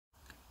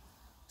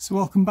So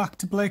welcome back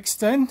to Blake's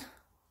Den.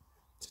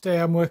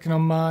 Today I'm working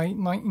on my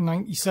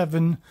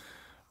 1997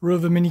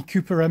 Rover Mini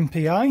Cooper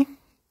MPI.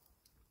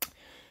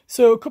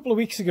 So a couple of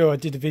weeks ago I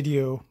did a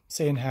video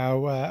saying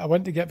how I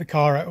went to get the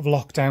car out of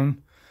lockdown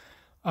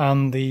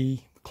and the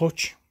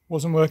clutch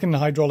wasn't working, the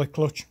hydraulic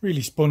clutch,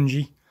 really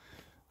spongy,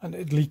 and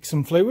it leaked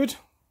some fluid,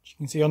 as you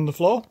can see on the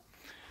floor.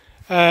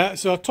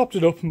 So I topped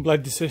it up and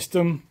bled the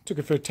system, took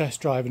it for a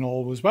test drive and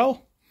all was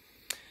well.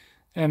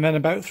 And then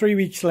about 3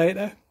 weeks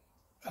later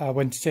I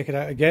went to take it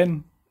out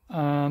again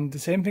and the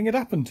same thing had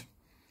happened.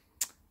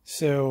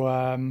 So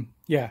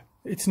yeah,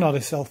 it's not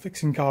a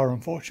self-fixing car,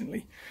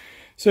 unfortunately.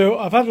 So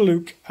I've had a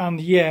look and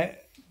yeah,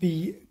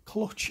 the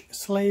clutch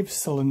slave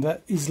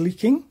cylinder is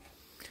leaking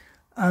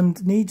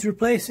and needs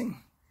replacing.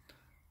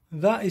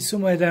 That is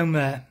somewhere down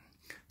there.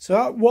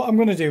 So what I'm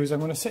going to do is I'm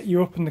going to set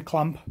you up in the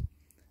clamp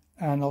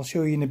and I'll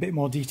show you in a bit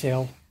more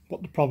detail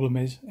what the problem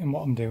is and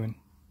what I'm doing.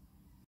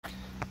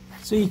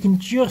 So you can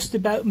just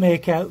about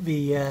make out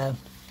the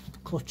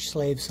clutch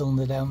slave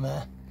cylinder down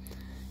there.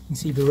 You can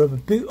see the rubber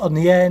boot on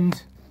the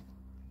end,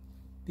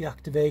 the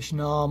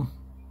activation arm,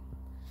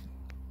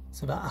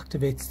 so that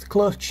activates the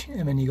clutch,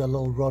 and then you got a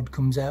little rod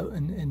comes out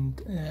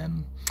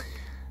and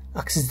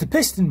acts as the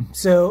piston.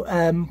 So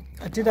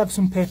I did have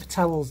some paper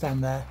towels down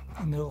there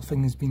and the whole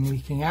thing has been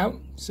leaking out,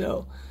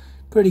 so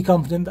pretty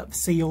confident that the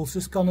seal's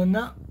just gone in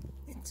that.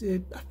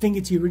 I think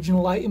it's the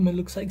original item. It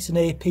looks like it's an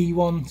AP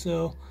one,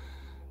 so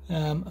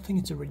I think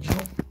it's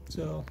original,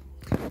 so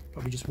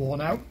probably just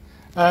worn out.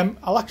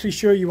 I'll actually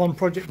show you on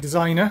Project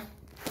Designer,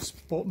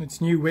 sporting its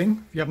new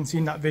wing. If you haven't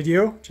seen that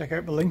video, check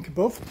out the link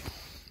above.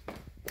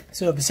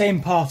 So the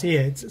same part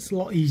here, it's a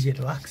lot easier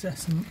to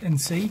access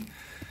and see.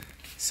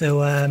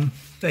 So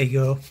there you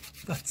go,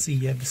 that's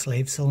the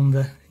slave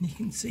cylinder, and you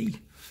can see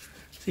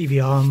the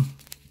arm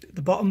at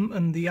the bottom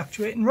and the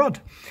actuating rod.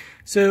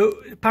 So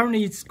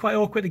apparently it's quite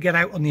awkward to get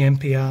out on the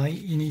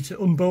MPI. You need to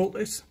unbolt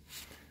it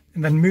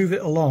and then move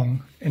it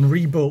along and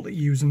rebolt it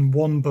using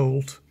one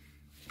bolt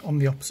on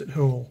the opposite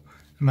hole,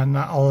 and then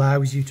that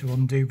allows you to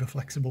undo the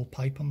flexible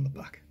pipe on the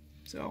back.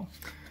 So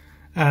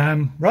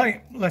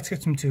right, let's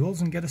get some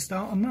tools and get a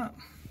start on that.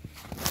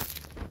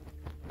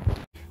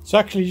 So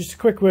actually, just a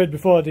quick word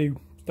before I do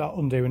start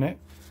undoing it.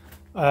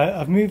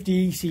 I've moved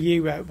the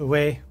ECU out of the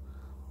way.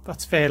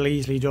 That's fairly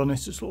easily done.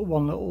 It's just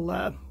one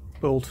little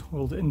bolt,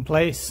 held it in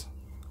place,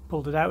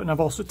 pulled it out, and I've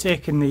also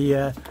taken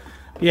the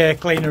air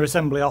cleaner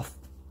assembly off.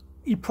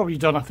 You probably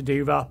don't have to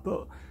do that,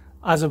 but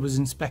as I was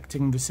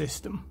inspecting the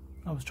system,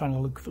 I was trying to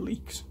look for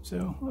leaks,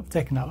 so I've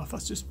taken that off.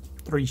 That's just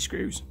 3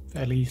 screws,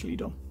 fairly easily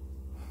done.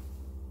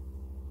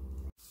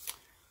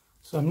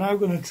 So I'm now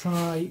going to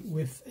try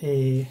with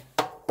a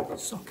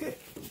socket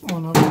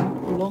on a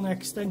long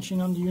extension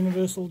on the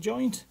universal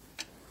joint.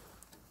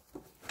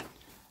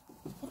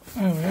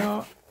 There we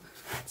are.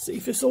 Let's see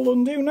if this will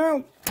undo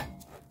now.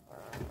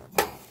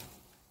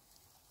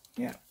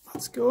 Yeah,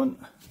 that's going,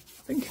 I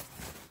think.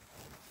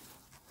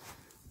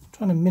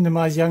 Trying to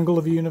minimise the angle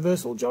of the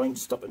universal joint,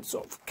 stop it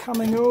sort of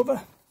camming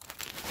over.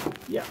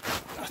 Yeah,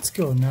 that's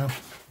going now.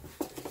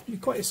 It'll be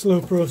quite a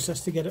slow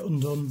process to get it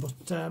undone, but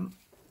yeah,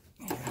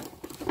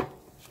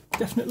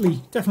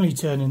 definitely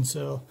turning.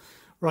 So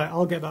right,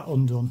 I'll get that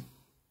undone.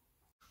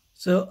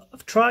 So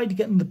I've tried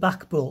getting the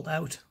back bolt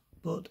out,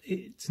 but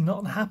it's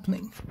not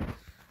happening.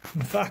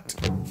 In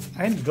fact,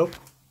 I ended up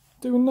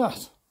doing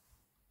that,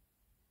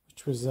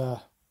 which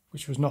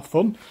was not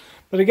fun.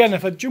 But again,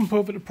 if I jump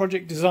over to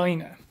Project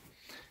Designer,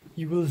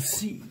 you will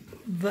see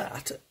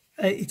that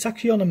it's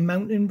actually on a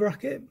mounting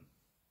bracket.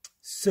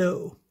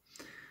 So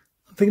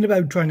I'm thinking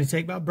about trying to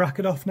take that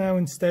bracket off now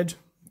instead.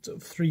 Sort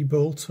of 3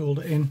 bolts hold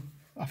it in.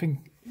 I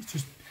think it's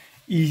just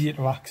easier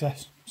to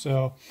access.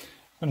 So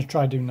I'm going to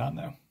try doing that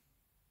now.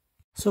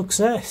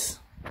 Success!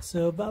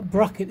 So that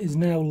bracket is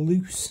now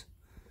loose.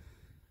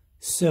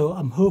 So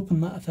I'm hoping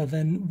that if I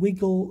then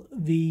wiggle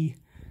the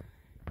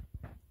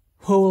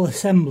whole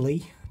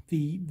assembly,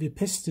 the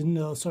piston,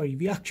 or sorry,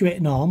 the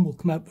actuating arm will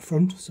come out the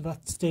front, so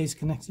that stays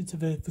connected to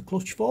the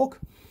clutch fork,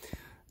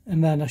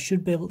 and then I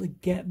should be able to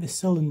get the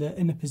cylinder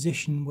in a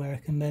position where I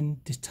can then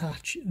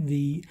detach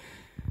the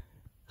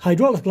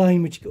hydraulic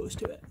line which goes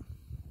to it.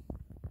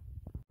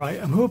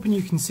 Right, I'm hoping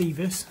you can see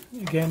this.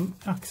 Again,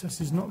 access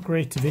is not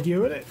great to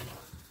video at it.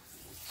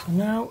 So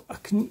now I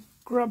can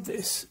grab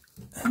this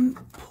and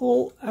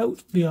pull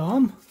out the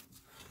arm.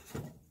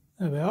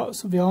 There we are,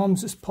 so the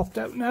arm's just popped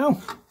out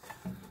now.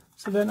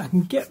 So then I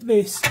can get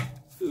this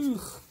into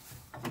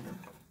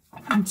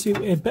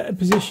a better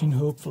position,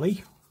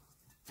 hopefully,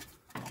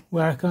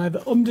 where I can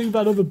either undo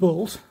that other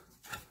bolt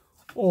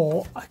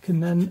or I can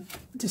then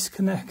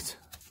disconnect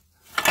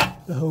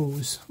the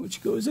hose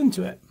which goes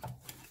into it.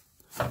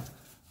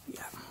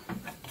 Yeah,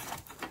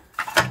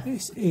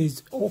 this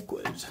is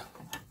awkward.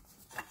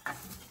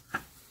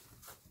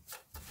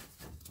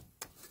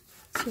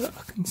 So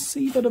I can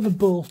see that other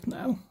bolt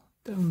now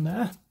down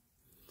there.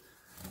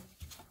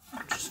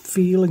 Just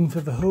feeling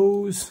for the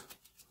hose.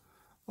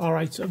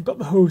 Alright, so I've got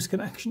the hose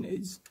connection.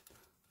 Is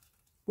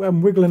where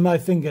I'm wiggling my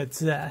finger, it's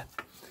there.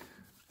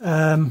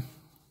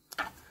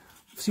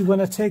 Obviously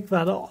when I take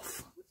that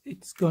off,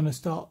 it's going to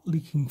start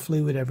leaking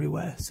fluid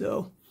everywhere.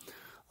 So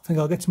I think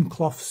I'll get some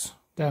cloths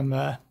down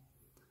there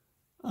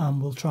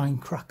and we'll try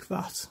and crack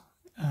that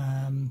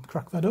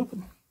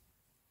open.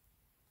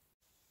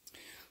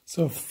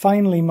 So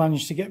finally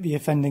managed to get the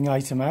offending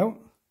item out.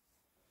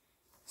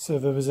 So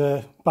there was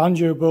a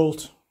banjo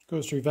bolt,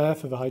 goes through there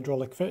for the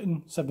hydraulic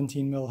fitting,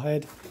 17mm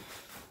head,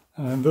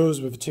 and those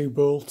were the two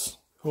bolts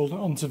holding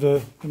onto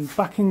the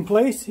backing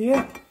plate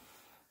here.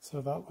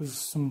 So that was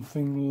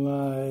something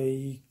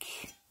like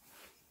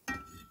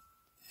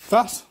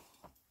that.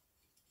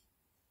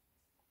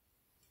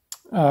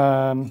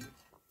 I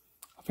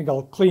think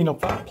I'll clean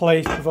up that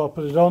plate before I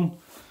put it on.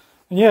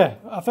 And yeah,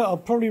 I thought I'll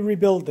probably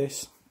rebuild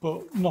this,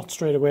 but not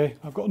straight away.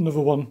 I've got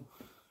another one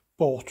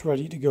bought,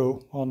 ready to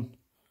go on.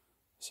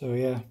 So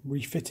yeah,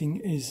 refitting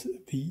is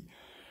the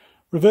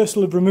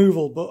reversal of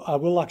removal, but I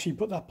will actually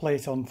put that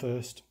plate on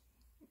first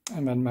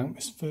and then mount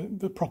this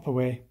the proper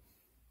way.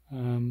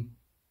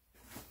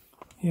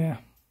 Yeah,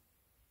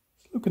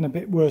 it's looking a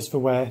bit worse for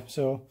wear,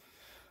 so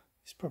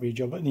it's probably a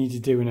job that needs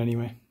doing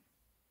anyway.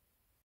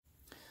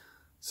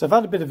 So I've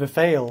had a bit of a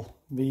fail.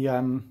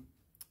 The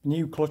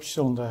new clutch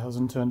cylinder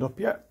hasn't turned up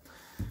yet.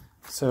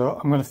 So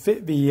I'm going to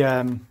fit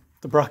the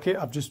bracket.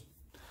 I've just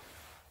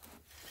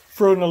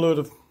thrown a load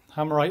of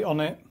Hammerite on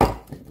it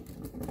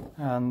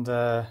and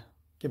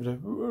give it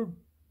a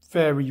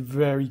very,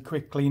 very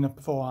quick clean up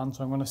beforehand.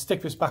 So I'm going to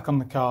stick this back on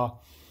the car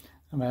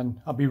and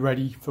then I'll be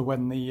ready for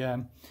when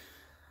the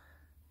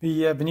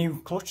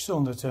new clutch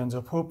cylinder turns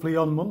up, hopefully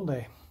on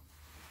Monday.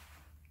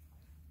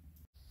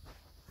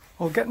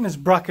 Well, getting this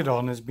bracket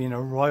on has been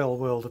a royal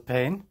world of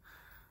pain.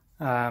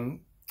 I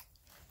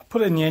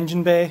put it in the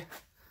engine bay,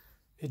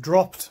 it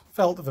dropped,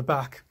 fell to the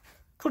back,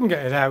 couldn't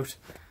get it out.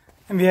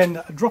 In the end,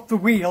 I dropped the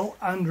wheel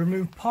and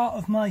removed part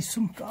of my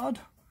sump guard.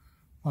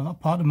 Well, not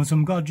part of my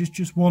sump guard,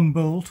 just one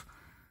bolt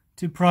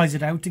to prise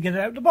it out to get it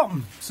out the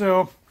bottom.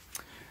 So,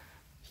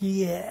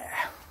 yeah,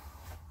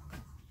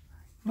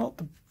 not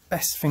the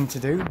best thing to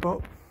do,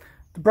 but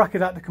the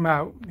bracket had to come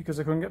out because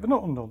I couldn't get the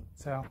nut undone.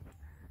 So,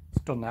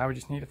 it's done now, I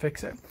just need to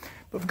fix it.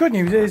 But the good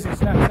news is,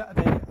 it's now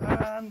Saturday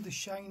and the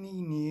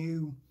shiny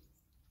new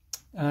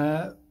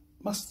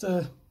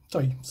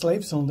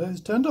slave cylinder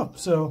has turned up.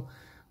 So,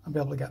 I'll be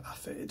able to get that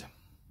fitted.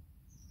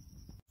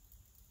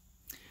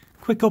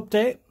 Quick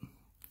update,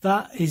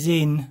 that is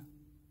in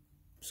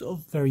sort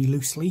of very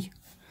loosely.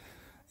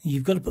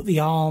 You've got to put the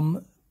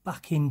arm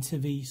back into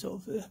the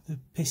sort of the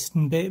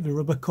piston bit, the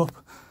rubber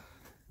cup,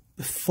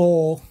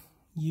 before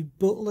you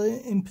buckle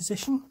it in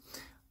position.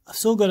 I've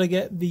still got to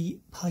get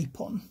the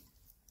pipe on.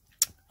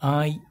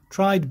 I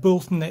tried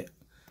bolting it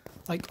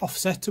like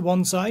offset to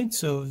one side,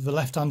 so the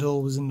left hand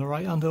hole was in the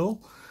right hand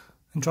hole,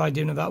 and tried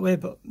doing it that way,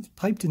 but the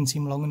pipe didn't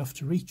seem long enough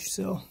to reach.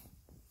 So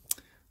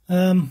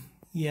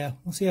yeah,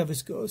 we'll see how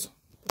this goes.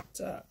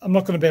 But I'm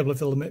not going to be able to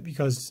film it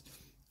because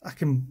I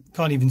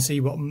can't even see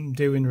what I'm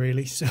doing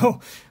really, so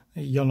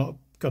you're not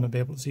going to be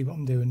able to see what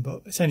I'm doing.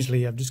 But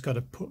essentially I've just got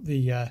to put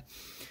the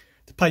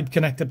pipe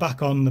connector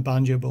back on, the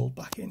banjo bolt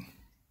back in.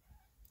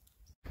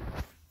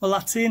 Well,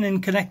 that's in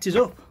and connected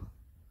up.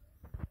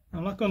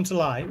 I'm not going to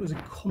lie, it was a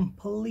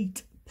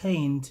complete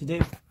pain to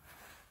do.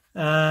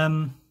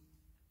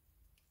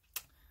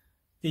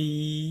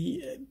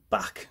 The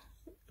back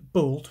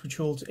bolt, which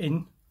holds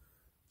in,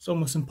 it's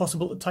almost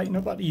impossible to tighten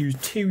up. I had to use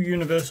 2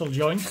 universal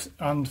joints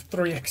and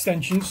 3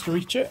 extensions to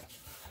reach it.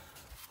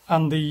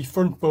 And the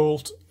front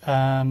bolt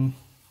was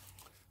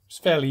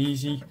fairly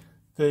easy.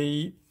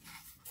 The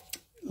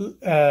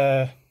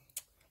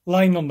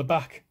line on the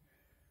back,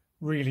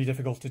 really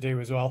difficult to do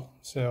as well.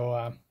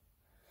 So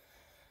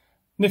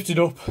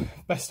nifted up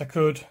best I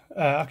could.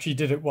 Actually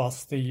did it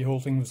whilst the whole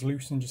thing was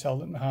loose and just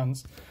held it in my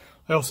hands.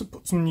 I also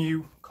put some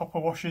new copper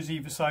washers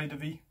either side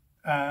of the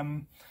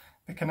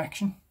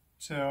connection,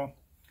 so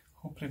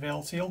hopefully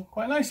they'll seal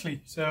quite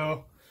nicely.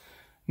 So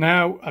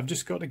now I've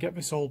just got to get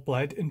this all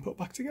bled and put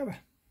back together.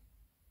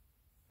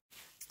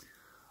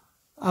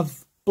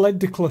 I've bled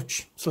the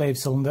clutch slave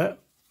cylinder.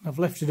 I've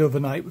left it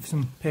overnight with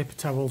some paper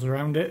towels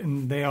around it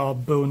and they are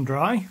bone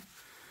dry,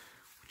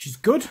 which is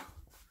good.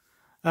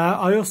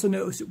 I also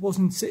noticed it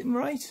wasn't sitting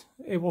right.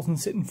 It wasn't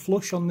sitting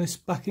flush on this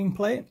backing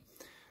plate.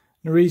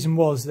 The reason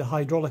was the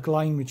hydraulic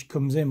line which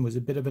comes in was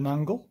a bit of an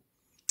angle,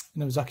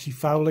 and I was actually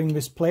fouling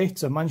this plate,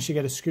 so I managed to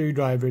get a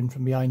screwdriver in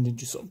from behind and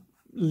just sort of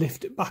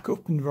lift it back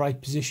up in the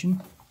right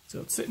position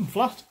so it's sitting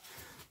flat.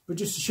 But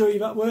just to show you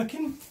that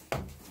working,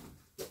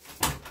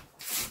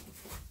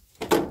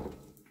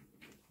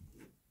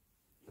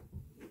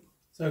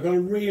 so I've got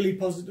a really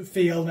positive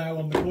feel now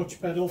on the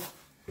clutch pedal,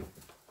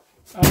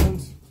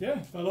 and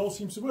yeah, that all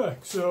seems to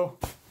work. So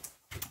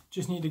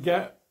just need to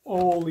get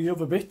all the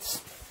other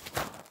bits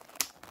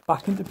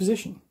back into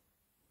position.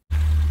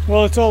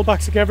 Well, it's all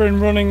back together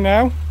and running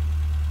now,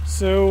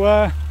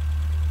 so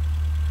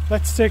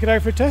let's take it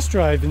out for a test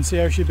drive and see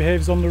how she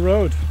behaves on the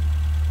road.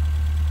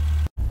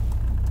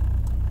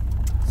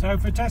 So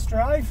for a test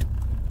drive,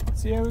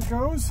 see how it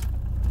goes.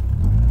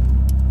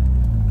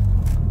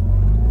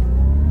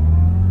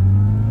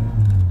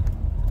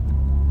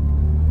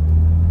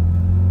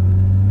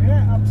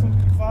 Yeah,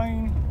 absolutely fine.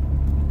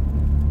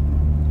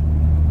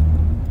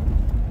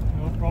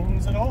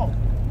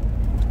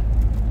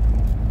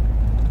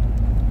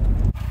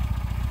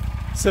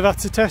 So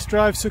that's a test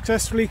drive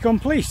successfully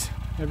complete.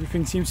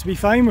 Everything seems to be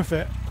fine with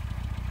it.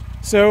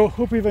 So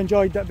hope you've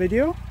enjoyed that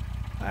video.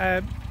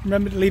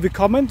 Remember to leave a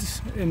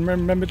comment and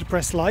remember to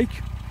press like.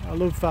 I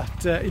love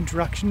that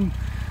interaction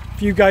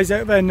for you guys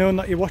out there knowing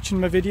that you're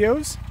watching my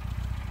videos.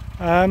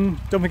 Don't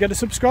forget to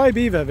subscribe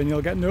either, then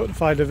you'll get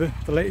notified of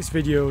the latest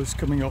videos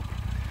coming up.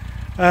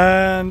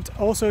 And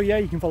also, yeah,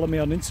 you can follow me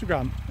on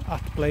Instagram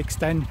at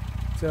BlakeSten.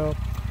 So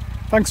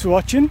thanks for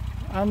watching,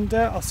 and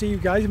I'll see you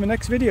guys in the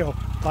next video.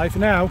 Bye for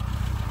now.